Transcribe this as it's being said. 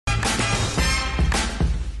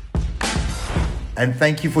and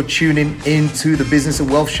thank you for tuning into the Business and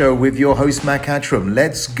Wealth Show with your host, Mac Attram.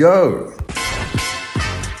 Let's go.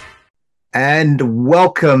 And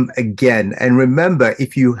welcome again. And remember,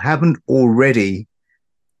 if you haven't already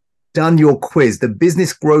done your quiz, the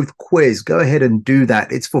business growth quiz, go ahead and do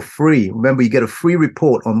that. It's for free. Remember, you get a free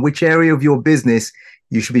report on which area of your business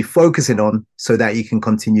you should be focusing on so that you can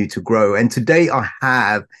continue to grow. And today I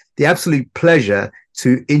have the absolute pleasure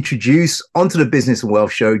to introduce onto the Business and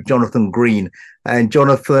Wealth Show, Jonathan Green. And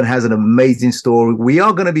Jonathan has an amazing story. We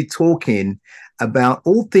are going to be talking about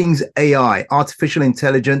all things AI, artificial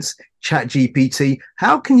intelligence, ChatGPT.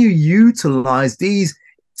 How can you utilize these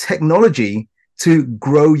technology to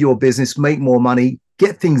grow your business, make more money,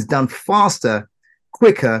 get things done faster,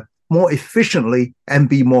 quicker, more efficiently, and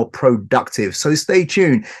be more productive? So stay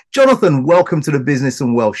tuned. Jonathan, welcome to the Business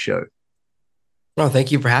and Wealth Show. Oh,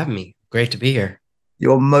 thank you for having me. Great to be here.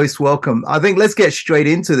 You're most welcome. I think let's get straight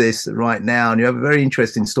into this right now. And you have a very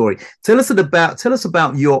interesting story. Tell us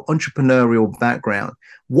about your entrepreneurial background.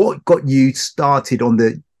 What got you started on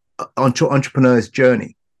the entrepreneur's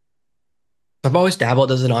journey? I've always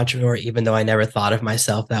dabbled as an entrepreneur, even though I never thought of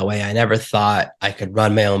myself that way. I never thought I could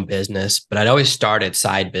run my own business, but I'd always started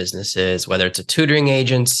side businesses, whether it's a tutoring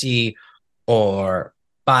agency or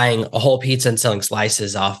buying a whole pizza and selling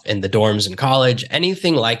slices off in the dorms in college,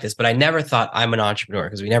 anything like this. But I never thought I'm an entrepreneur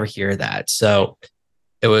because we never hear that. So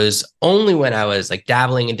it was only when I was like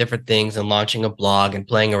dabbling in different things and launching a blog and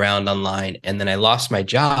playing around online, and then I lost my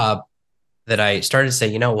job, that I started to say,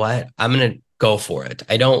 you know what, I'm going to go for it.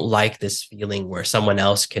 I don't like this feeling where someone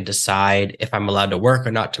else can decide if I'm allowed to work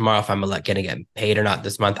or not tomorrow, if I'm going to get paid or not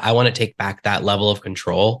this month. I want to take back that level of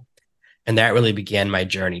control. And that really began my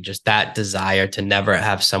journey, just that desire to never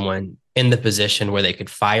have someone in the position where they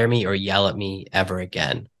could fire me or yell at me ever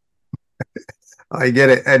again. I get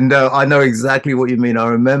it. And I know exactly what you mean. I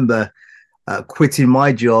remember quitting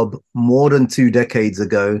my job more than 2 decades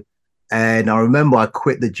ago. And I remember I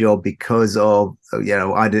quit the job because of,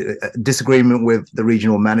 I had a disagreement with the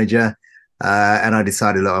regional manager. And I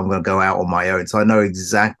decided, look, I'm going to go out on my own. So I know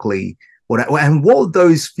exactly what were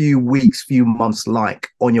those few weeks, few months like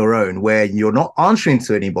on your own, where you're not answering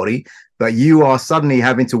to anybody, but you are suddenly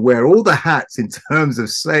having to wear all the hats in terms of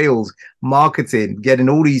sales, marketing, getting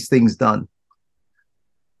all these things done?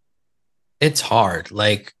 It's hard.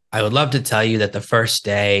 Like, I would love to tell you that the first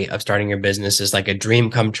day of starting your business is like a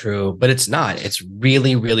dream come true, but it's not. It's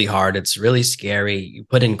really, really hard. It's really scary. You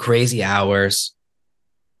put in crazy hours.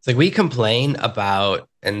 It's like we complain about,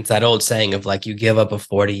 and it's that old saying of like, you give up a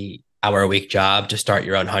 40-hour-a-week job to start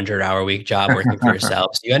your own 100-hour-a-week job working for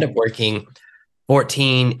yourself. So you end up working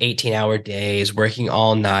 14, 18-hour days, working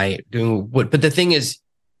all night, doing what, but the thing is,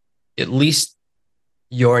 at least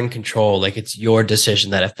you're in control. Like, it's your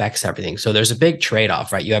decision that affects everything. So there's a big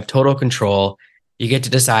trade-off, right? You have total control. You get to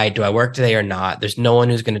decide, do I work today or not? There's no one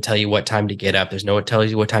who's going to tell you what time to get up. There's no one who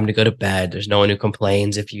tells you what time to go to bed. There's no one who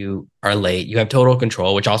complains if you are late. You have total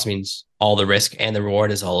control, which also means all the risk and the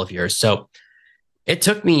reward is all of yours. So it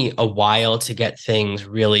took me a while to get things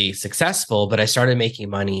really successful, but I started making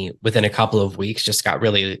money within a couple of weeks. Just got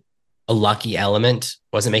really a lucky element.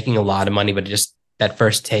 Wasn't making a lot of money, but just that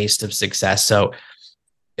first taste of success. So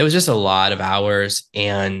it was just a lot of hours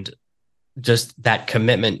and just that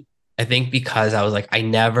commitment. I think because I was like, I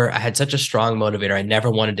had such a strong motivator. I never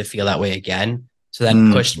wanted to feel that way again. So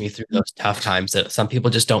that pushed me through those tough times that some people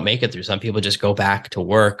just don't make it through. Some people just go back to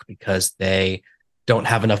work because they don't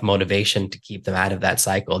have enough motivation to keep them out of that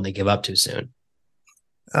cycle and they give up too soon.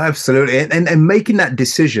 Absolutely. And making that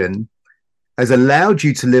decision has allowed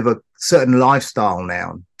you to live a certain lifestyle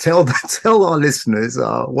now. Tell our listeners,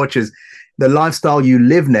 watchers, the lifestyle you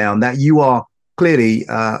live now that you are clearly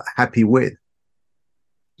happy with.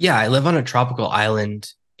 Yeah, I live on a tropical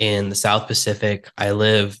island in the South Pacific.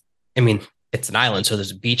 It's an island, so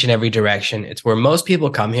there's a beach in every direction. It's where most people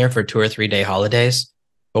come here for 2 or 3 day holidays,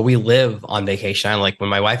 but we live on vacation. I'm like, when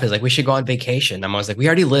my wife is like, we should go on vacation, I'm always like, we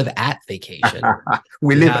already live at vacation.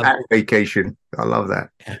 we live at vacation. I love that.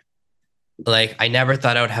 Yeah. Like, I never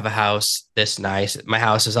thought I would have a house this nice. My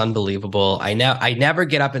house is unbelievable. I never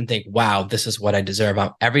get up and think, wow, this is what I deserve.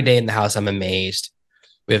 Every day in the house, I'm amazed.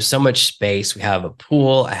 We have so much space. We have a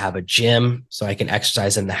pool. I have a gym so I can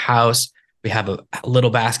exercise in the house. We have a little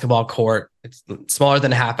basketball court. It's smaller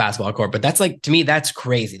than a half basketball court, but that's like, to me, that's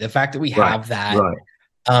crazy. The fact that we have that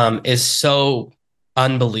is so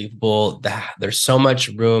unbelievable. There's so much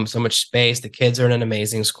room, so much space. The kids are in an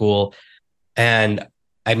amazing school and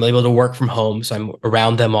I'm able to work from home. So I'm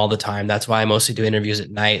around them all the time. That's why I mostly do interviews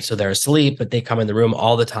at night. So they're asleep, but they come in the room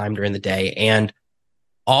all the time during the day. And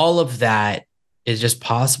all of that is just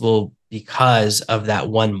possible because of that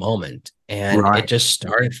one moment. And it Right. just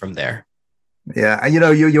started from there. Yeah. And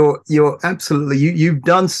you're absolutely you've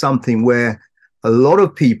done something where a lot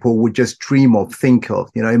of people would just dream of, think of.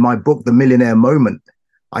 In my book, The Millionaire Moment,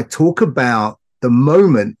 I talk about the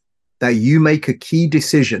moment that you make a key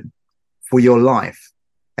decision for your life.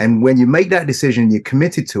 And when you make that decision, you're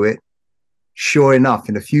committed to it. Sure enough,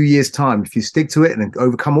 in a few years' time, if you stick to it and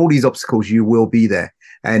overcome all these obstacles, you will be there.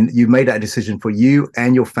 And you've made that decision for you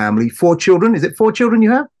and your family. 4 children. Is it 4 children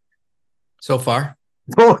you have? So far.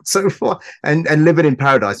 Oh, so far. And living in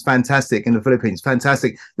paradise. Fantastic. In the Philippines.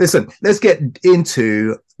 Fantastic. Listen, let's get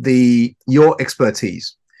into your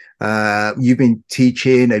expertise. You've been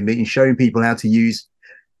teaching and been showing people how to use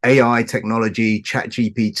AI technology,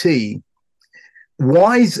 ChatGPT.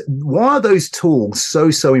 Why are those tools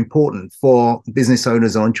so important for business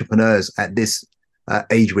owners and entrepreneurs at this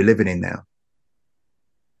age we're living in now?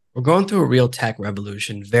 We're going through a real tech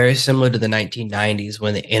revolution, very similar to the 1990s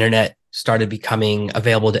when the internet started becoming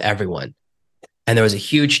available to everyone. And there was a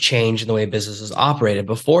huge change in the way businesses operated.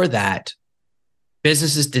 Before that,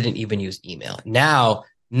 businesses didn't even use email. Now,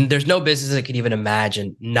 there's no business that could even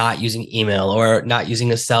imagine not using email or not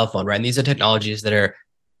using a cell phone, right? And these are technologies that are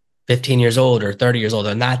 15 years old or 30 years old.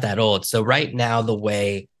 They're not that old. So right now, the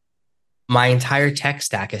way my entire tech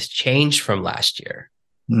stack has changed from last year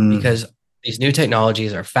because these new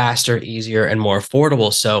technologies are faster, easier, and more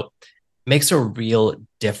affordable. So it makes a real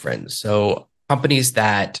difference. So companies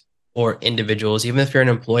or individuals, even if you're an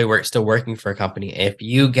employee still working for a company, if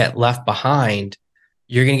you get left behind,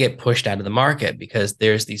 you're going to get pushed out of the market because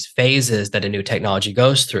there's these phases that a new technology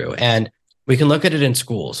goes through. And we can look at it in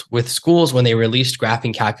schools. With schools, when they released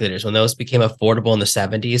graphing calculators, when those became affordable in the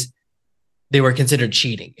 70s, they were considered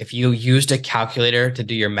cheating. If you used a calculator to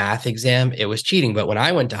do your math exam, it was cheating. But when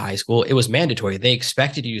I went to high school, it was mandatory. They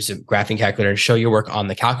expected you to use a graphing calculator and show your work on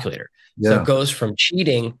the calculator. Yeah. So it goes from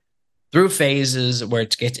cheating through phases where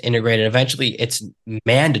it gets integrated. Eventually, it's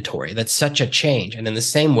mandatory. That's such a change. And in the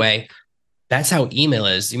same way, that's how email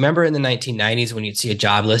is. You remember in the 1990s when you'd see a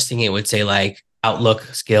job listing, it would say like Outlook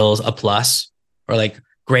skills, a plus, or like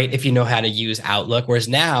great if you know how to use Outlook. Whereas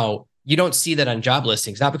now you don't see that on job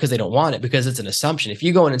listings, not because they don't want it, because it's an assumption. If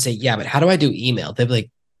you go in and say, yeah, but how do I do email? They'll be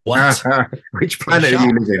like, what? Which planet are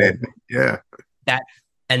you living in? Yeah.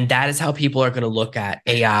 That is how people are going to look at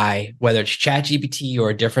AI, whether it's ChatGPT or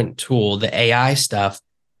a different tool. The AI stuff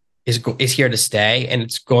is here to stay, and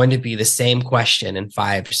it's going to be the same question in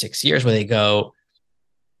 5 or 6 years where they go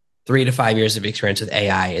 3 to 5 years of experience with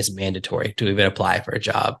AI is mandatory to even apply for a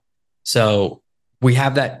job. So we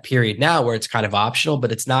have that period now where it's kind of optional,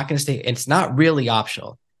 but it's not going to stay. It's not really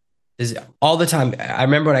optional. All the time. I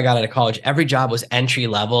remember when I got out of college, every job was entry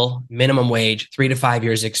level, minimum wage, 3 to 5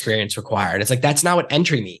 years experience required. It's like, that's not what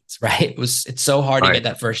entry means, right? It's so hard to get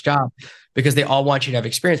that first job because they all want you to have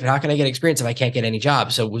experience, but how can I get experience if I can't get any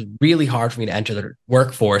job? So it was really hard for me to enter the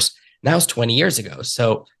workforce. That was 20 years ago.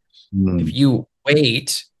 So if you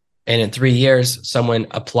wait and in 3 years, someone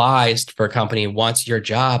applies for a company and wants your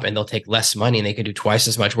job and they'll take less money and they can do twice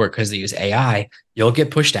as much work because they use AI, you'll get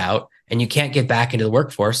pushed out and you can't get back into the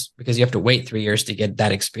workforce because you have to wait 3 years to get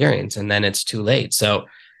that experience. And then it's too late. So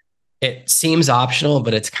it seems optional,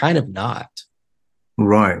 but it's kind of not.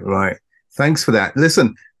 Right. Thanks for that.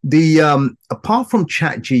 Listen, apart from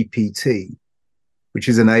ChatGPT, which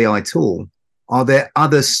is an AI tool, are there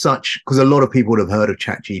other such, because a lot of people would have heard of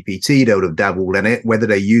ChatGPT, they would have dabbled in it, whether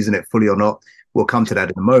they're using it fully or not, we'll come to that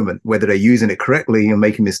in a moment. Whether they're using it correctly and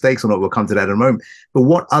making mistakes or not, we'll come to that in a moment. But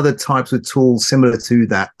what other types of tools similar to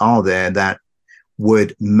that are there that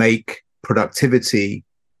would make productivity,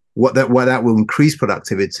 what that will increase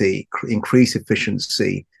productivity, increase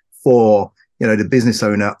efficiency for the business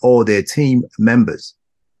owner or their team members?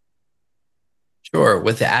 Sure.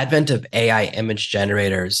 With the advent of AI image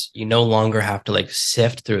generators, you no longer have to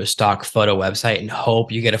sift through a stock photo website and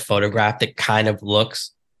hope you get a photograph that kind of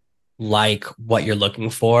looks like what you're looking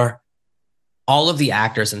for. All of the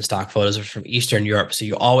actors in stock photos are from Eastern Europe. So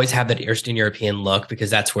you always have that Eastern European look because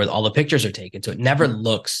that's where all the pictures are taken. So it never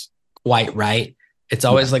looks quite right. It's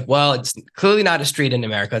always it's clearly not a street in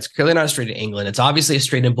America. It's clearly not a street in England. It's obviously a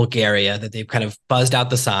street in Bulgaria that they've kind of buzzed out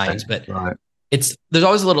the signs, but there's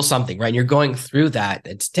always a little something, right? And you're going through that.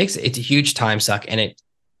 It's a huge time suck, and it's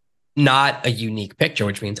not a unique picture,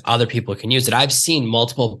 which means other people can use it. I've seen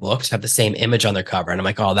multiple books have the same image on their cover, and I'm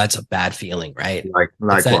like, oh, that's a bad feeling, right?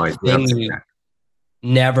 Likewise, thing you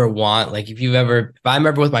never want. If I'm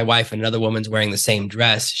ever with my wife and another woman's wearing the same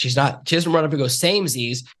dress, she doesn't run up and go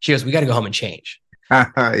samesies. She goes, we got to go home and change.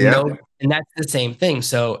 And that's the same thing.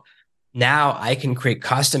 So now I can create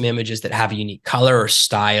custom images that have a unique color or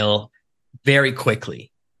style very quickly.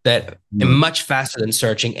 that much faster than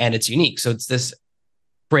searching, and it's unique. So it's this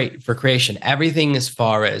great for creation. Everything as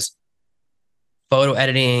far as photo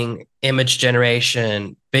editing, image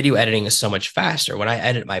generation, video editing is so much faster. When I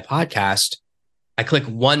edit my podcast, I click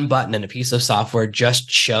one button and a piece of software just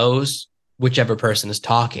shows whichever person is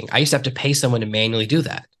talking. I used to have to pay someone to manually do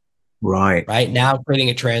that. Right. Right now, creating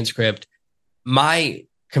a transcript, my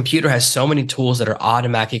computer has so many tools that are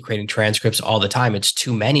automatically creating transcripts all the time. It's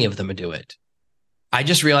too many of them to do it. I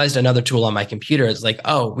just realized another tool on my computer is like,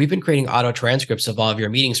 oh, we've been creating auto transcripts of all of your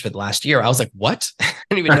meetings for the last year. I was like, what? I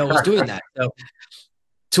didn't even know I was doing that. So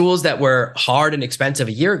tools that were hard and expensive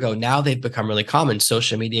a year ago, now they've become really common.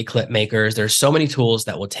 Social media clip makers. There's so many tools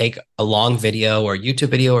that will take a long video or YouTube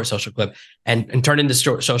video or social clip and turn into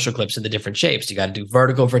social clips in the different shapes. You got to do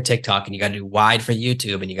vertical for TikTok, and you got to do wide for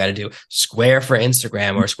YouTube, and you got to do square for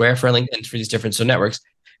Instagram or square for LinkedIn, for these different social networks.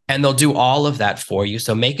 And they'll do all of that for you.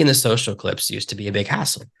 So making the social clips used to be a big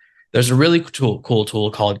hassle. There's a really cool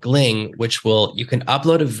tool called Gling, which you can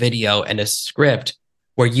upload a video and a script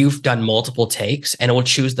where you've done multiple takes, and it will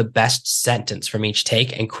choose the best sentence from each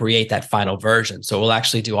take and create that final version. So it will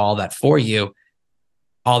actually do all that for you,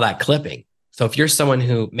 all that clipping. So if you're someone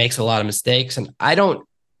who makes a lot of mistakes, and I don't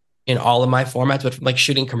in all of my formats, but like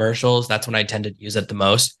shooting commercials, that's when I tend to use it the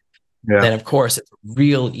most. Yeah. Then of course it's a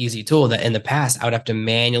real easy tool that in the past I would have to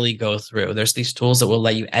manually go through. There's these tools that will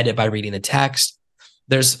let you edit by reading the text.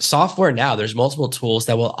 There's software now, there's multiple tools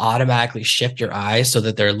that will automatically shift your eyes so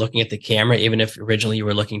that they're looking at the camera, even if originally you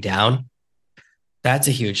were looking down. That's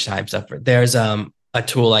a huge time suffer. There's a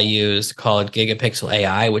tool I use called Gigapixel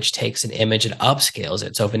AI, which takes an image and upscales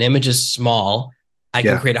it. So if an image is small, I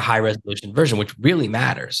can create a high resolution version, which really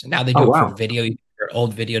matters. And now they do it for video, your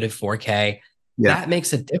old video to 4K. Yeah. That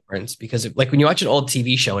makes a difference because like when you watch an old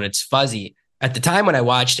TV show and it's fuzzy, at the time when I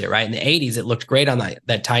watched it, right, in the 80s, it looked great on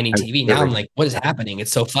that tiny TV. Now I'm like, what is happening?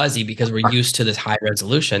 It's so fuzzy because we're used to this high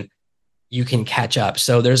resolution. You can catch up.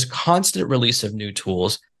 So there's constant release of new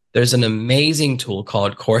tools. There's an amazing tool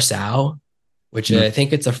called Corsair, which I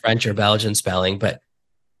think it's a French or Belgian spelling, but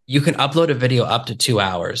you can upload a video up to 2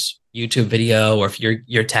 hours, YouTube video, or if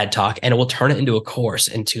your TED Talk, and it will turn it into a course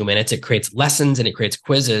in 2 minutes. It creates lessons and it creates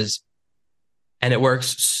quizzes. And it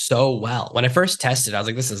works so well. When I first tested, I was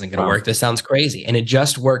like, this isn't going to work. This sounds crazy. And it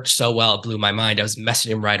just worked so well. It blew my mind. I was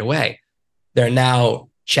messaging him right away. There are now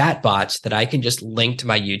chat bots that I can just link to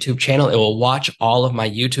my YouTube channel. It will watch all of my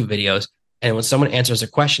YouTube videos. And when someone answers a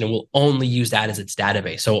question, it will only use that as its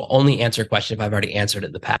database. So it will only answer a question if I've already answered it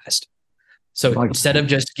in the past. So instead of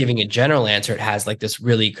just giving a general answer, it has like this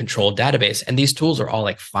really controlled database. And these tools are all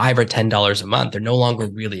like $5 or $10 a month. They're no longer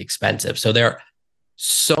really expensive. So they're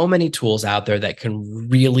so many tools out there that can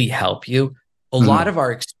really help you. A lot of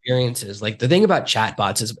our experiences, like the thing about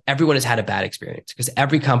chatbots is everyone has had a bad experience because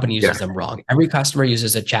every company uses them wrong. Every customer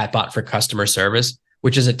uses a chatbot for customer service,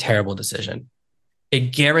 which is a terrible decision.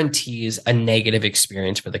 It guarantees a negative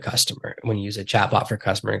experience for the customer when you use a chatbot for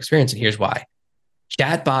customer experience. And here's why.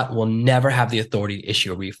 Chatbot will never have the authority to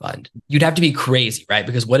issue a refund. You'd have to be crazy, right?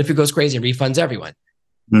 Because what if it goes crazy and refunds everyone?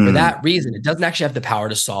 For that reason, it doesn't actually have the power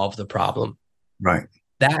to solve the problem. Right.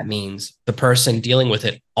 That means the person dealing with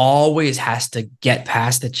it always has to get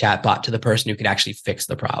past the chatbot to the person who could actually fix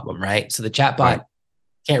the problem, right? So the chatbot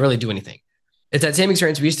can't really do anything. It's that same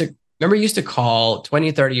experience. We used to call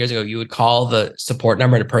 20, 30 years ago, you would call the support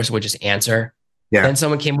number and a person would just answer. Yeah. Then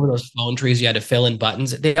someone came with those phone trees, you had to fill in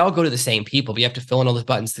buttons. They all go to the same people, but you have to fill in all those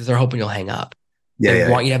buttons because they're hoping you'll hang up. They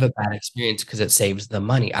want you to have a bad experience because it saves them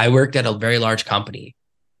money. I worked at a very large company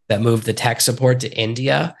that moved the tech support to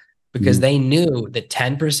India because they knew that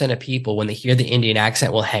 10% of people, when they hear the Indian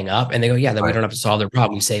accent, will hang up and they go, yeah, then we don't have to solve their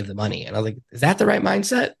problem. We save the money. And I was like, is that the right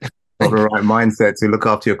mindset? Not the right mindset to look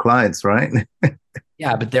after your clients, right?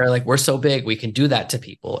 Yeah, but they're like, we're so big, we can do that to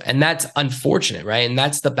people. And that's unfortunate, right? And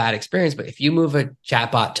that's the bad experience. But if you move a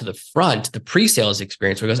chatbot to the front, the pre-sales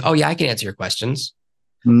experience where it goes, oh yeah, I can answer your questions.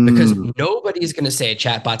 Because nobody's going to say a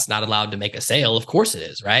chatbot's not allowed to make a sale. Of course it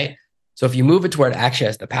is, right? So if you move it to where it actually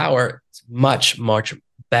has the power, it's much, much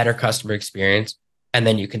better customer experience. And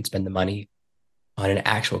then you can spend the money on an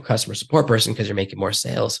actual customer support person because you're making more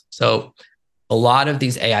sales. So a lot of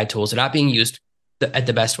these AI tools are not being used at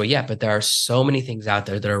the best way yet, but there are so many things out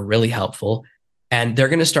there that are really helpful and they're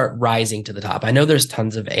going to start rising to the top. I know there's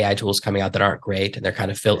tons of AI tools coming out that aren't great and they're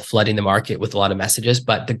kind of flooding the market with a lot of messages,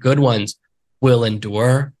 but the good ones will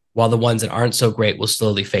endure while the ones that aren't so great will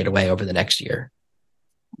slowly fade away over the next year.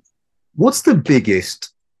 What's the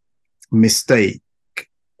biggest mistake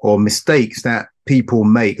or mistakes that people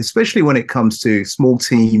make, especially when it comes to small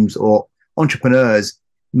teams or entrepreneurs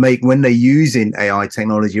make when they're using AI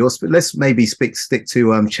technology? Or let's maybe stick to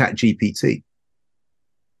ChatGPT.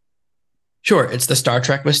 Sure, it's the Star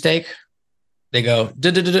Trek mistake. They go,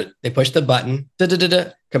 they push the button,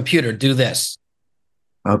 computer, do this.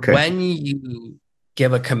 Okay. When you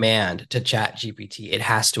give a command to ChatGPT, it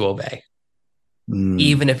has to obey,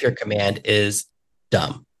 even if your command is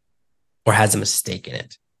dumb or has a mistake in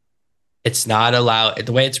it. It's not allowed,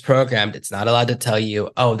 the way it's programmed, it's not allowed to tell you,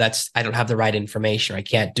 oh, I don't have the right information, or I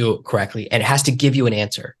can't do it correctly. And it has to give you an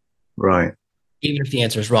answer. Right. Even if the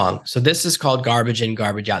answer is wrong. So this is called garbage in,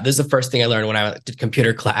 garbage out. This is the first thing I learned when I did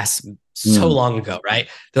computer class so long ago, right?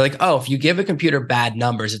 They're like, oh, if you give a computer bad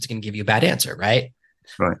numbers, it's going to give you a bad answer, right?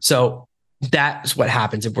 Right. So that's what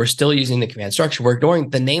happens if we're still using the command structure. We're ignoring,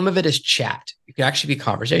 the name of it is chat. It can actually be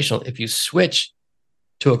conversational. If you switch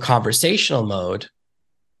to a conversational mode,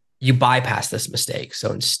 you bypass this mistake.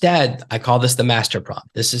 So instead, I call this the master prompt.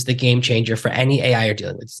 This is the game changer for any AI you're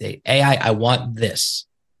dealing with. Say, AI, I want this.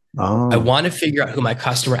 I want to figure out who my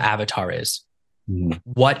customer avatar is.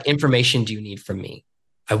 What information do you need from me?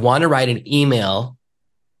 I want to write an email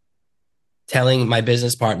telling my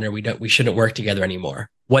business partner we shouldn't work together anymore.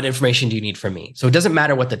 What information do you need from me? So it doesn't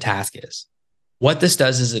matter what the task is. What this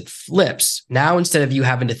does is it flips. Now, instead of you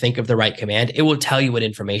having to think of the right command, it will tell you what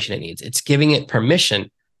information it needs. It's giving it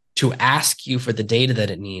permission to ask you for the data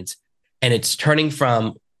that it needs. And it's turning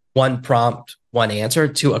from one prompt, one answer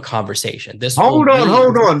to a conversation. Hold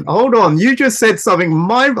on. You just said something.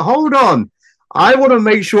 Hold on. I want to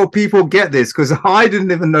make sure people get this because I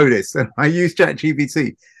didn't even know this. And I use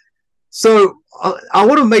ChatGPT. So I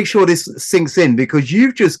want to make sure this sinks in because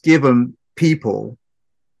you've just given people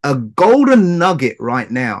a golden nugget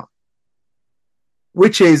right now,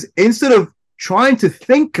 which is instead of trying to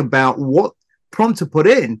think about what prompt to put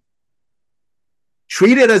in,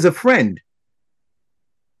 treat it as a friend.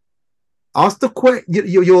 Ask the question.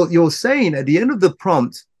 You're saying at the end of the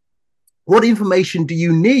prompt, what information do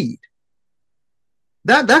you need?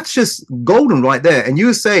 That's just golden right there. And you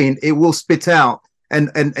were saying it will spit out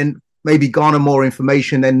and maybe garner more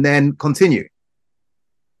information and then continue.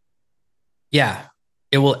 Yeah.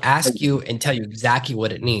 It will ask you and tell you exactly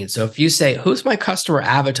what it needs. So if you say, who's my customer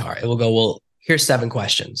avatar? It will go, well, here's 7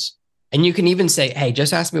 questions. And you can even say, hey,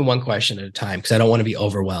 just ask me one question at a time because I don't want to be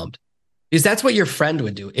overwhelmed. Because that's what your friend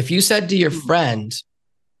would do. If you said to your friend,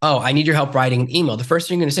 oh, I need your help writing an email, the first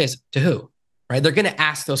thing you're going to say is, to who? Right? They're going to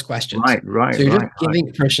ask those questions. Right. So you're just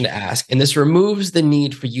giving permission to ask. And this removes the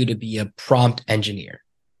need for you to be a prompt engineer.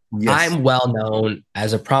 Yes. I'm well known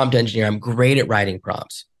as a prompt engineer. I'm great at writing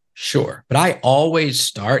prompts. Sure. But I always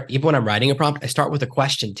start, even when I'm writing a prompt, I start with a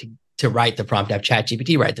question to write the prompt. I have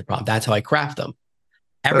ChatGPT write the prompt. That's how I craft them.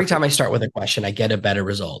 Every time I start with a question, I get a better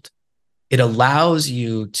result. It allows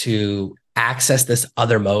you to access this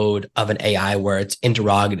other mode of an AI where it's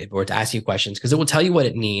interrogative, where it's asking you questions, because it will tell you what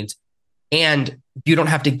it needs. And you don't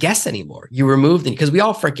have to guess anymore. You remove them because we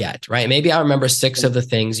all forget, right? Maybe I remember 6 of the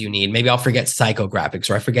things you need. Maybe I'll forget psychographics,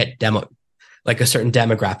 or I forget like a certain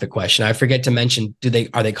demographic question. I forget to mention,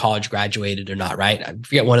 are they college graduated or not, right? I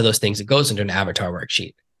forget one of those things that goes into an avatar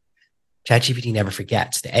worksheet. ChatGPT never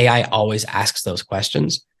forgets. The AI always asks those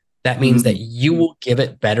questions. That means that you will give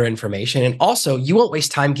it better information. And also you won't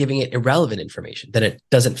waste time giving it irrelevant information that it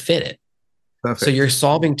doesn't fit it. Perfect. So you're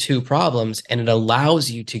solving 2 problems and it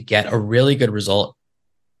allows you to get a really good result.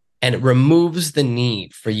 And it removes the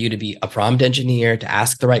need for you to be a prompt engineer, to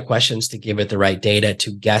ask the right questions, to give it the right data,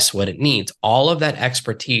 to guess what it needs. All of that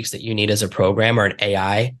expertise that you need as a programmer, an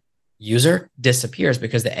AI user, disappears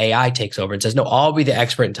because the AI takes over and says, no, I'll be the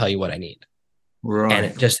expert and tell you what I need. Right. And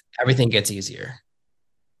it just, everything gets easier.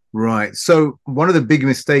 Right. So one of the big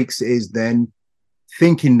mistakes is then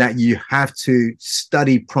thinking that you have to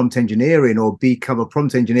study prompt engineering or become a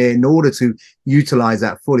prompt engineer in order to utilize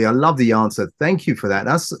that fully. I love the answer. Thank you for that.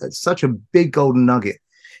 That's such a big golden nugget.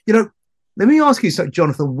 Let me ask you,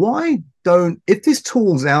 Jonathan, if this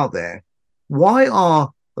tool's out there, why are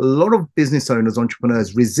a lot of business owners,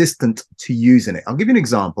 entrepreneurs resistant to using it? I'll give you an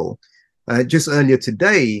example. Just earlier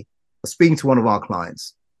today, I was speaking to one of our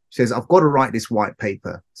clients. She says, I've got to write this white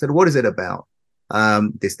paper. I said, what is it about?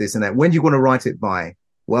 This, and that. When do you want to write it by?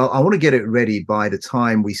 Well, I want to get it ready by the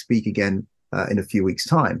time we speak again in a few weeks'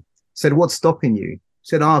 time. I said, what's stopping you? She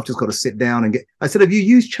said, I've just got to sit down and I said, have you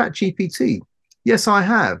used ChatGPT? Yes, I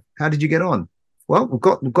have. How did you get on? Well,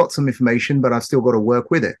 we've got some information, but I've still got to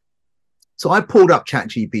work with it. So I pulled up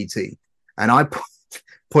ChatGPT and I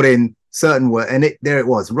put in certain words, and there it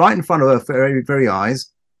was, right in front of her very, very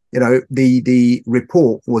eyes. The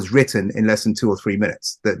report was written in less than 2 or 3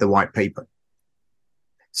 minutes, the white paper.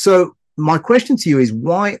 So my question to you is,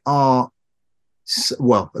 why are, a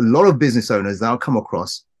lot of business owners that I'll come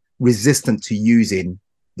across resistant to using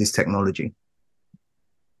this technology?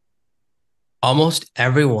 Almost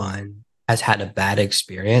everyone has had a bad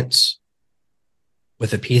experience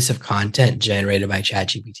with a piece of content generated by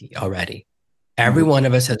ChatGPT already. Every one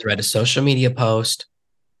of us has read a social media post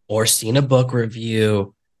or seen a book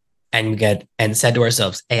review and said to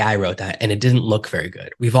ourselves, AI wrote that and it didn't look very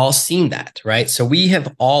good. We've all seen that, right? So we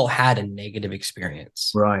have all had a negative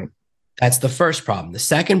experience. Right. That's the first problem. The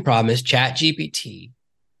second problem is ChatGPT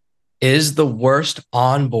is the worst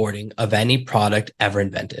onboarding of any product ever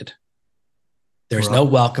invented. There's no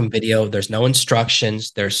welcome video. There's no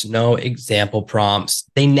instructions. There's no example prompts.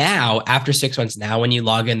 They now, after 6 months, now when you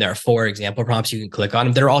log in, there are 4 example prompts you can click on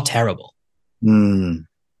them. They're all terrible.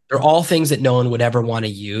 They're all things that no one would ever want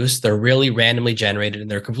to use. They're really randomly generated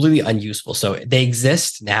and they're completely unuseful. So they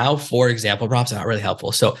exist now. 4 example prompts are not really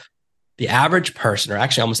helpful. So the average person, or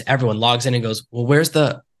actually almost everyone, logs in and goes, well,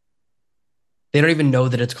 they don't even know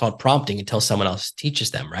that it's called prompting until someone else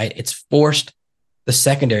teaches them, right? It's forced the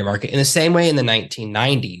secondary market. In the same way in the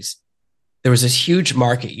 1990s, there was this huge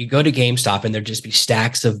market. You go to GameStop and there'd just be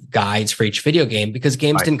stacks of guides for each video game because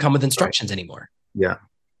games didn't come with instructions anymore. Yeah.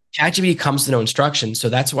 ChatGPT comes to no instructions. So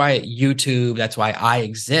that's why YouTube, that's why I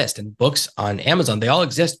exist, and books on Amazon, they all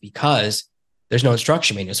exist because there's no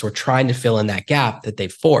instruction manual. So we're trying to fill in that gap that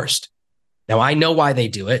they've forced. Now, I know why they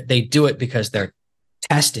do it. They do it because they're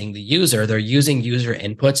testing the user. They're using user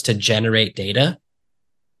inputs to generate data.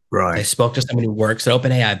 Right. I spoke to someone who works at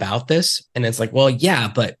OpenAI about this, and it's like, well,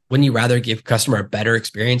 yeah, but wouldn't you rather give customer a better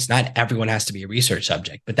experience? Not everyone has to be a research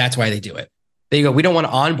subject, but that's why they do it. They go, we don't want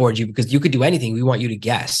to onboard you because you could do anything. We want you to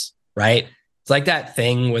guess, right? It's like that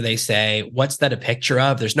thing where they say, what's that a picture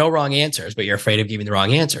of? There's no wrong answers, but you're afraid of giving the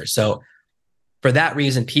wrong answer. So for that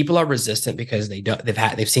reason, people are resistant because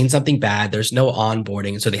they've seen something bad. There's no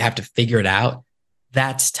onboarding, so they have to figure it out.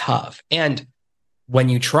 That's tough. And when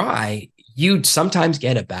you try, you sometimes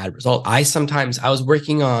get a bad result. I was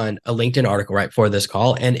working on a LinkedIn article right before this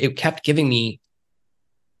call, and it kept giving me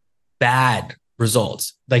bad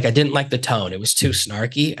results. Like I didn't like the tone. It was too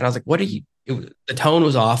snarky. And I was like, the tone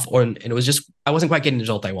was off, and it was just, I wasn't quite getting the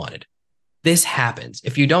result I wanted. This happens.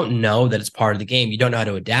 If you don't know that it's part of the game, you don't know how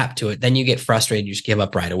to adapt to it, then you get frustrated, you just give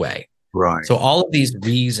up right away. Right. So all of these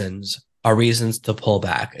reasons are reasons to pull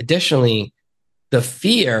back. Additionally, the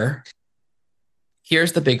fear,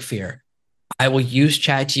 here's the big fear. I will use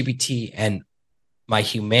ChatGPT and my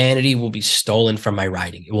humanity will be stolen from my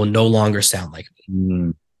writing. It will no longer sound like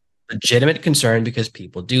me. Legitimate concern because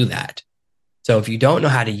people do that. So if you don't know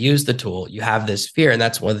how to use the tool, you have this fear. And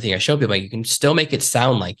that's one of the things I show people. You can still make it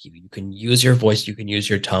sound like you. You can use your voice, you can use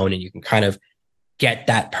your tone, and you can kind of get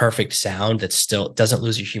that perfect sound that still doesn't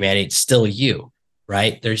lose your humanity. It's still you,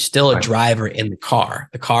 right? There's still a driver in the car.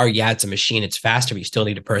 The car, yeah, it's a machine. It's faster, but you still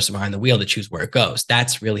need a person behind the wheel to choose where it goes.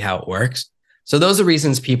 That's really how it works. So those are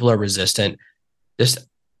reasons people are resistant.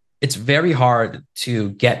 It's very hard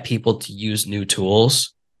to get people to use new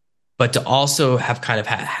tools, but to also have kind of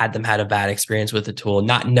had a bad experience with the tool,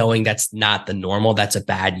 not knowing that's not the normal. That's a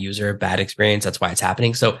bad user, bad experience. That's why it's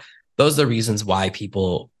happening. So those are the reasons why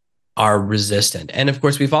people are resistant. And of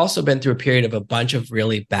course, we've also been through a period of a bunch of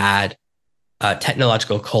really bad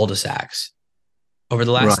technological cul-de-sacs. Over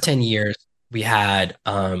the last 10 years, we had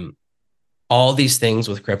all these things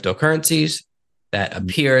with cryptocurrencies that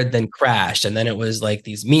appeared, then crashed. And then it was like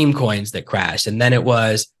these meme coins that crashed. And then it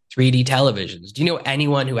was 3D televisions. Do you know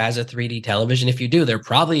anyone who has a 3D television? If you do, they're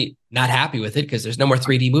probably not happy with it because there's no more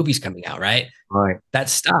 3D movies coming out, right? Right. That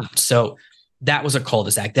stopped. So that was a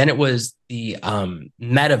cul-de-sac. Then it was the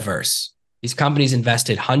metaverse. These companies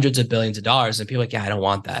invested hundreds of billions of dollars, and people are like, yeah, I don't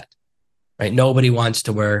want that, right? Nobody wants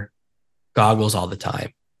to wear goggles all the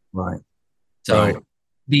time. Right. So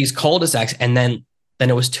these cul-de-sacs, and then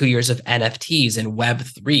it was 2 years of NFTs and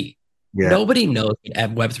Web3. Yeah. Nobody knows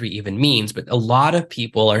what Web3 even means, but a lot of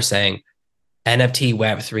people are saying NFT,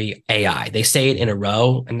 Web3, AI. They say it in a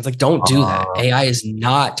row, and it's like, don't do that. AI is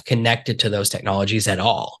not connected to those technologies at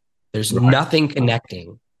all. There's nothing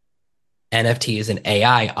connecting NFTs and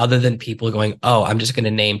AI other than people going, oh, I'm just going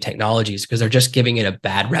to name technologies because they're just giving it a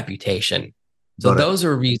bad reputation. So those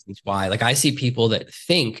are reasons why. Like I see people that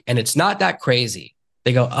think, and it's not that crazy.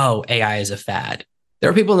 They go, oh, AI is a fad. There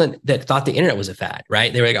are people that thought the internet was a fad,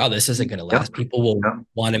 right? They were like, oh, this isn't going to last. People will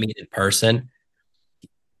want to meet in person.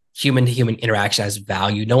 Human-to-human interaction has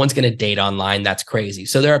value. No one's going to date online. That's crazy.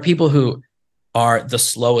 So there are people who are the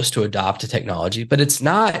slowest to adopt a technology, but it's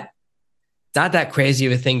not that crazy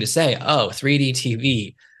of a thing to say, oh, 3D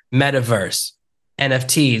TV, metaverse,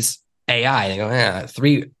 NFTs, AI. They go, yeah,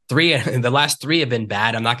 three, the last 3 have been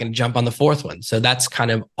bad. I'm not going to jump on the 4th one. So that's kind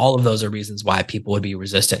of, all of those are reasons why people would be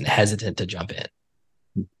resistant and hesitant to jump in.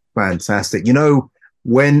 Fantastic. You know,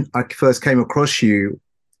 when I first came across you,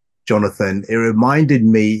 Jonathan, it reminded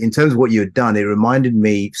me, in terms of what you had done, it reminded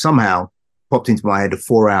me somehow, popped into my head, a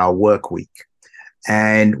 4-hour work week.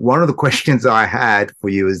 And one of the questions I had for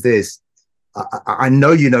you is this. I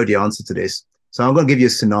know you know the answer to this. So I'm going to give you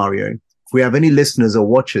a scenario. If we have any listeners or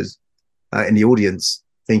watchers in the audience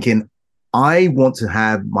thinking, I want to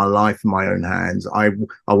have my life in my own hands. I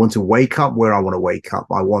want to wake up where I want to wake up.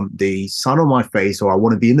 I want the sun on my face, or I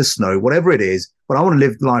want to be in the snow, whatever it is. But I want to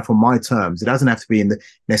live life on my terms. It doesn't have to be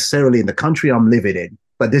necessarily in the country I'm living in.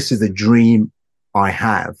 But this is the dream I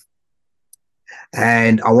have,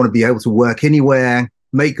 and I want to be able to work anywhere,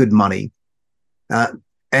 make good money.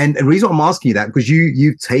 And the reason I'm asking you that, because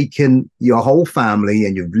you've taken your whole family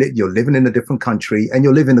and you're living in a different country and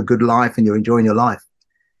you're living a good life and you're enjoying your life.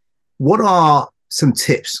 What are some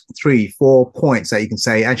tips, 3-4 points that you can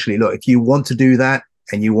say, actually, look, if you want to do that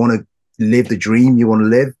and you want to live the dream you want to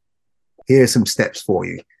live, here are some steps for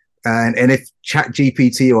you. And if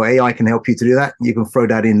ChatGPT or AI can help you to do that, you can throw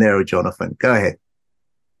that in there, Jonathan. Go ahead.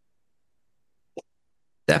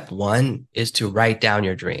 Step one is to write down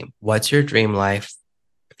your dream. What's your dream life?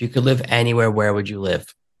 If you could live anywhere, where would you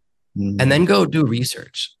live? And then go do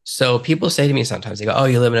research. So people say to me sometimes, they go, oh,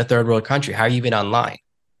 you live in a third world country. How are you even online?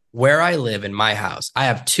 Where I live in my house, I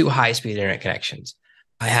have 2 high-speed internet connections.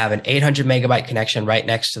 I have an 800 megabyte connection right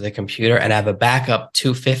next to the computer, and I have a backup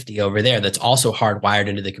 250 over there that's also hardwired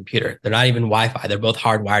into the computer. They're not even Wi-Fi. They're both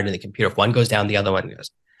hardwired into the computer. If one goes down, the other one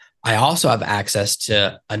goes. I also have access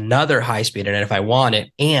to another high-speed internet if I want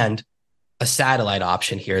it, and a satellite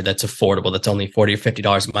option here that's affordable. That's only $40 or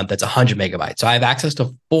 $50 a month. That's 100 megabytes. So I have access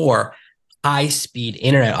to 4 high-speed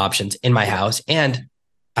internet options in my house, and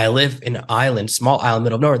I live in an island, small island,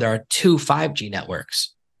 middle of nowhere. There are 2 5G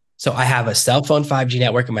networks. So I have a cell phone 5G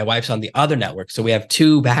network and my wife's on the other network. So we have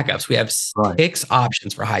 2 backups. We have 6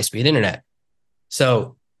 options for high-speed internet.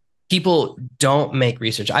 So people don't make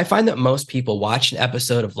research. I find that most people watch an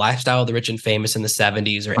episode of Lifestyle of the Rich and Famous in the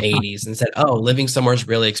 70s or 80s and said, oh, living somewhere is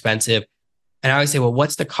really expensive. And I always say, well,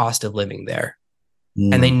 what's the cost of living there?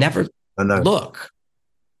 And they never look.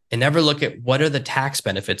 And never look at what are the tax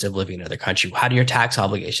benefits of living in another country. How do your tax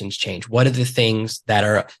obligations change? What are the things that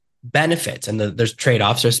are benefits? And there's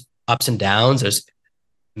trade-offs. There's ups and downs. There's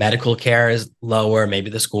medical care is lower. Maybe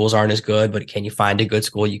the schools aren't as good, but can you find a good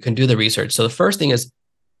school? You can do the research. So the first thing is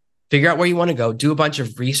figure out where you want to go, do a bunch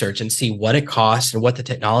of research and see what it costs and what the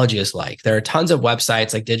technology is like. There are tons of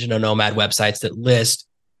websites like digital nomad websites that list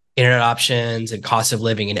internet options and cost of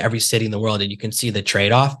living in every city in the world. And you can see the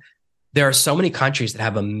trade-off. There are so many countries that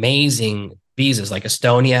have amazing visas. Like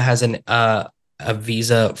Estonia has a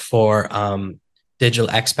visa for digital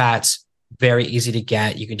expats, very easy to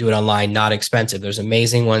get. You can do it online, not expensive. There's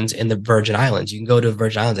amazing ones in the Virgin Islands. You can go to the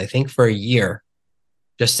Virgin Islands, I think, for a year,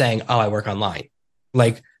 just saying, oh, I work online.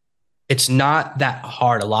 Like, it's not that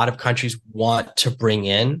hard. A lot of countries want to bring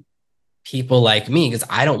in people like me because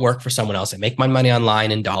I don't work for someone else. I make my money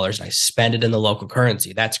online in dollars and I spend it in the local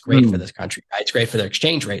currency. That's great for this country, right? It's great for their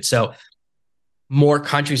exchange rate. So more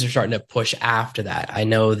countries are starting to push after that. I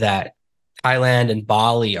know that Thailand and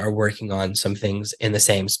Bali are working on some things in the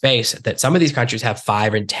same space, that some of these countries have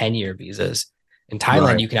 5 and 10-year visas. In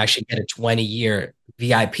Thailand, you can actually get a 20-year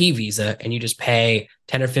VIP visa and you just pay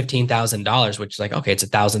 $10,000 or $15,000, which is like, okay, it's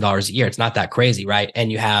 $1,000 a year. It's not that crazy, right?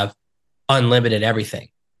 And you have unlimited everything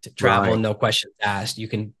to travel, no questions asked. You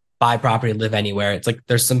can buy property, live anywhere. It's like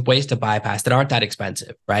there's some ways to bypass that aren't that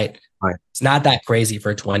expensive, right? It's not that crazy for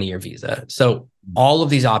a 20-year visa. So all of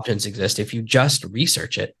these options exist if you just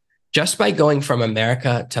research it. Just by going from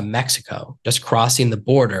America to Mexico, just crossing the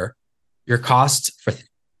border, your costs for the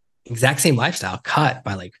exact same lifestyle cut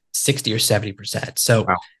by like 60 or 70%. So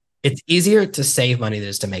it's easier to save money than it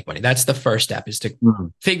is to make money. That's the first step, is to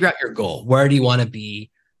figure out your goal. Where do you want to be?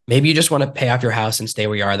 Maybe you just want to pay off your house and stay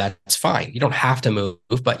where you are. That's fine. You don't have to move,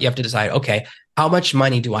 but you have to decide, okay, how much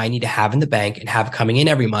money do I need to have in the bank and have coming in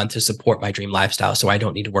every month to support my dream lifestyle so I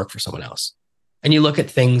don't need to work for someone else? And you look at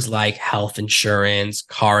things like health insurance,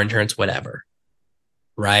 car insurance, whatever,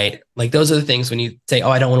 right? Like those are the things when you say, oh,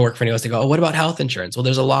 I don't want to work for anyone else, they go, oh, what about health insurance? Well,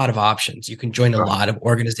 there's a lot of options. You can join a lot of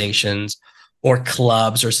organizations or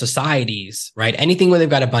clubs or societies, right? Anything where they've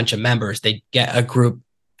got a bunch of members, they get a group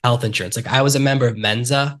health insurance. Like I was a member of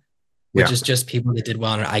Mensa, which is just people that did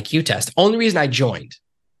well on an IQ test. Only reason I joined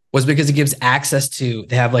was because it gives access to,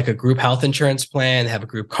 they have like a group health insurance plan, they have a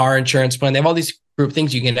group car insurance plan, they have all these group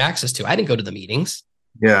things you get access to. I didn't go to the meetings.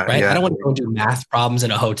 Right. I don't want to go and do math problems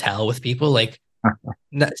in a hotel with people. Like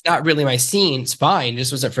it's not really my scene. It's fine. It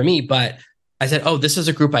just wasn't for me. But I said, oh, this is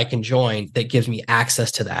a group I can join that gives me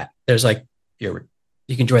access to that. There's like, you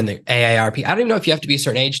You can join the AARP. I don't even know if you have to be a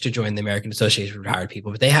certain age to join the American Association of Retired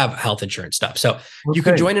People, but they have health insurance stuff. So you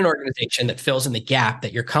can join an organization that fills in the gap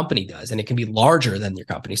that your company does, and it can be larger than your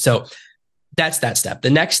company. So that's that step. The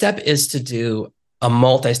next step is to do a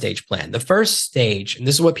multi-stage plan. The first stage, and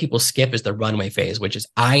this is what people skip, is the runway phase, which is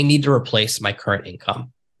I need to replace my current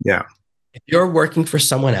income. Yeah. If you're working for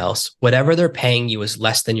someone else, whatever they're paying you is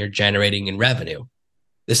less than you're generating in revenue.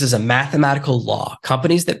 This is a mathematical law.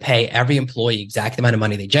 Companies that pay every employee exact amount of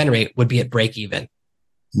money they generate would be at break even.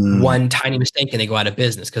 One tiny mistake and they go out of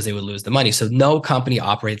business because they would lose the money. So no company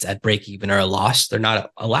operates at break even or a loss. They're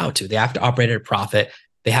not allowed to. They have to operate at a profit.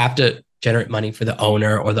 They have to generate money for the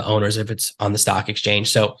owner or the owners if it's on the stock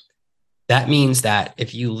exchange. So that means that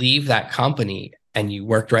if you leave that company and you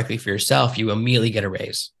work directly for yourself, you immediately get a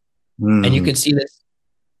raise. And you can see this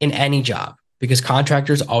in any job, because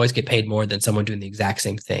contractors always get paid more than someone doing the exact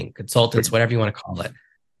same thing. Consultants, whatever you want to call it.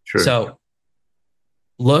 Sure. So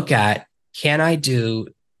look at, can I do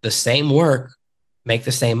the same work, make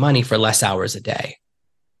the same money for less hours a day?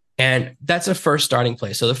 And that's a first starting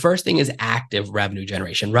place. So the first thing is active revenue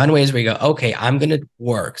generation. Runways where you go, okay, I'm going to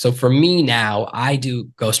work. So for me now, I do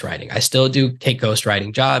ghostwriting. I still do take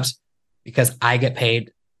ghostwriting jobs because I get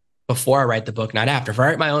paid before I write the book, not after. If I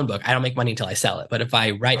write my own book, I don't make money until I sell it. But if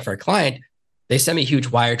I write for a client, they send me a huge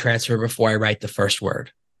wire transfer before I write the first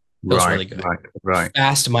word. Feels really good. Right.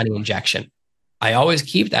 Fast money injection. I always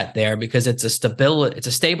keep that there because it's a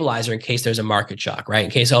stabilizer in case there's a market shock, right? In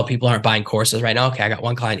case people aren't buying courses right now. Okay, I got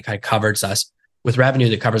one client that kind of covers us with revenue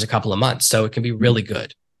that covers a couple of months. So it can be really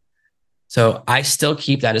good. So I still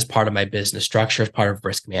keep that as part of my business structure, as part of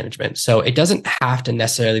risk management. So it doesn't have to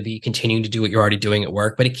necessarily be continuing to do what you're already doing at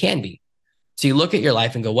work, but it can be. So you look at your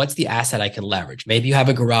life and go, what's the asset I can leverage? Maybe you have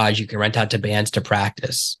a garage you can rent out to bands to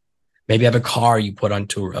practice. Maybe you have a car you put on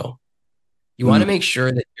Turo. You want to make sure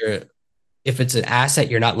that if it's an asset,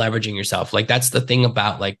 you're not leveraging yourself. Like that's the thing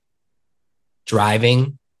about like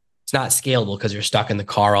driving. It's not scalable because you're stuck in the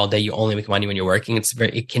car all day. You only make money when you're working.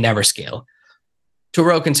 It can never scale.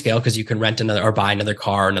 Turo can scale because you can rent another or buy another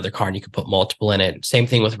car, and you can put multiple in it. Same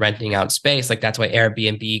thing with renting out space. Like that's why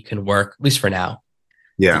Airbnb can work, at least for now.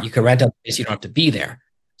 Yeah. You can rent out space. You don't have to be there.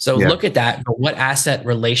 So look at that. What asset,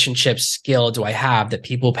 relationship, skill do I have that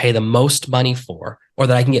people pay the most money for, or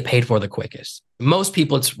that I can get paid for the quickest? Most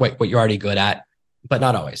people, it's what you're already good at, but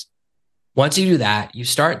not always. Once you do that, you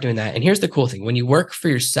start doing that. And here's the cool thing. When you work for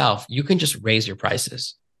yourself, you can just raise your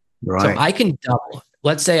prices. Right. So I can double.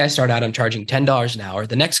 Let's say I start out, I'm charging $10 an hour.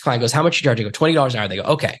 The next client goes, how much you charge? I go, $20 an hour. They go,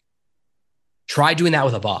 okay, try doing that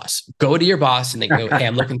with a boss. Go to your boss and they go, hey,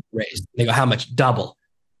 I'm looking for a raise. They go, how much? Double.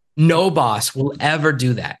 No boss will ever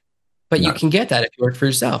do that. But you can get that if you work for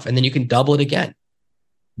yourself, and then you can double it again.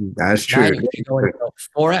 That's true. Now you go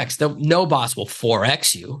 4X. No boss will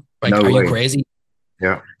 4X you. Like, are you crazy?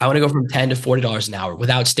 Yeah. I want to go from $10 to $40 an hour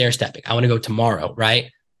without stair stepping. I want to go tomorrow,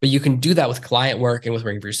 right? But you can do that with client work and with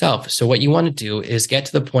working for yourself. So what you want to do is get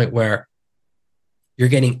to the point where you're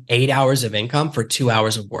getting 8 hours of income for 2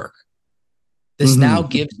 hours of work. This now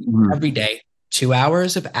gives you every day 2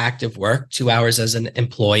 hours of active work, 2 hours as an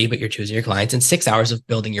employee, but you're choosing your clients, and 6 hours of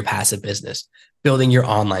building your passive business, building your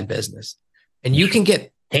online business. And you can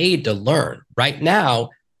get paid to learn. Right now,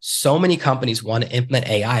 so many companies want to implement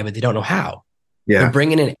AI, but they don't know how. Yeah. They're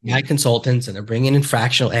bringing in AI consultants and they're bringing in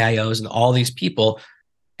fractional AIOs and all these people.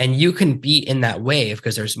 And you can be in that wave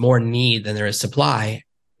because there's more need than there is supply.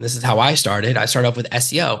 This is how I started. I started off with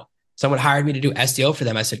SEO. Someone hired me to do SEO for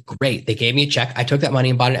them. I said, great. They gave me a check. I took that money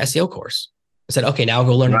and bought an SEO course. I said, okay, now I'll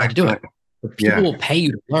go learn how to do it. People will pay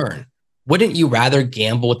you to learn. Wouldn't you rather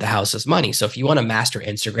gamble with the house's money? So if you want to master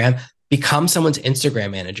Instagram, become someone's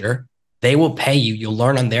Instagram manager. They will pay you. You'll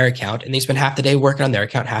learn on their account, and they spend half the day working on their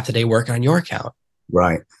account, half the day working on your account.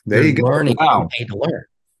 Right. There you go. Learning, wow. Paid to learn.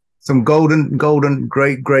 Some golden,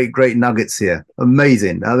 great nuggets here.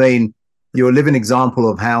 Amazing. I mean, you're a living example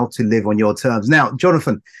of how to live on your terms. Now,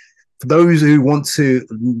 Jonathan, for those who want to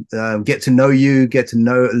get to know you,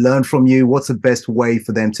 learn from you, what's the best way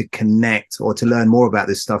for them to connect or to learn more about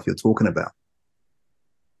this stuff you're talking about?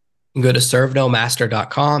 You can go to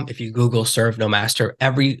servenomaster.com. If you Google Serve No Master,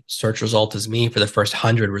 every search result is me for the first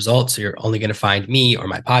 100 results. So you're only going to find me or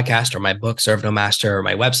my podcast or my book, Serve No Master, or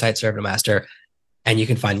my website, Serve No Master. And you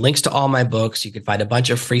can find links to all my books. You can find a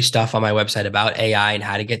bunch of free stuff on my website about AI and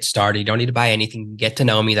how to get started. You don't need to buy anything. Get to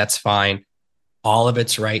know me. That's fine. All of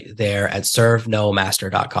it's right there at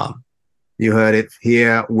servenomaster.com. You heard it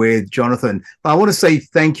here with Jonathan. I want to say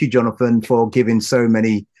thank you, Jonathan, for giving so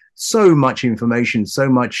much information, so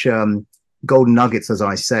much golden nuggets, as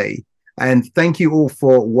I say. And thank you all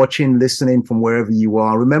for watching, listening from wherever you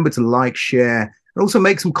are. Remember to like, share, and also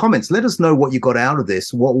make some comments. Let us know what you got out of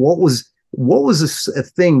this. What was a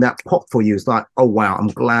thing that popped for you? It's like, oh wow, I'm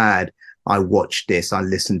glad I watched this, I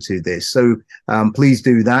listened to this. So please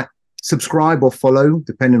do that. Subscribe or follow,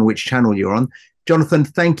 depending on which channel you're on. Jonathan,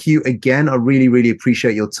 thank you again. I really, really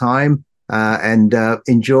appreciate your time, and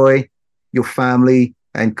enjoy your family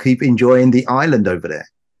and keep enjoying the island over there.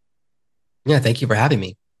 Yeah, thank you for having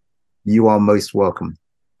me. You are most welcome.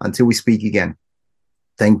 Until we speak again.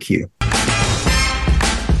 Thank you.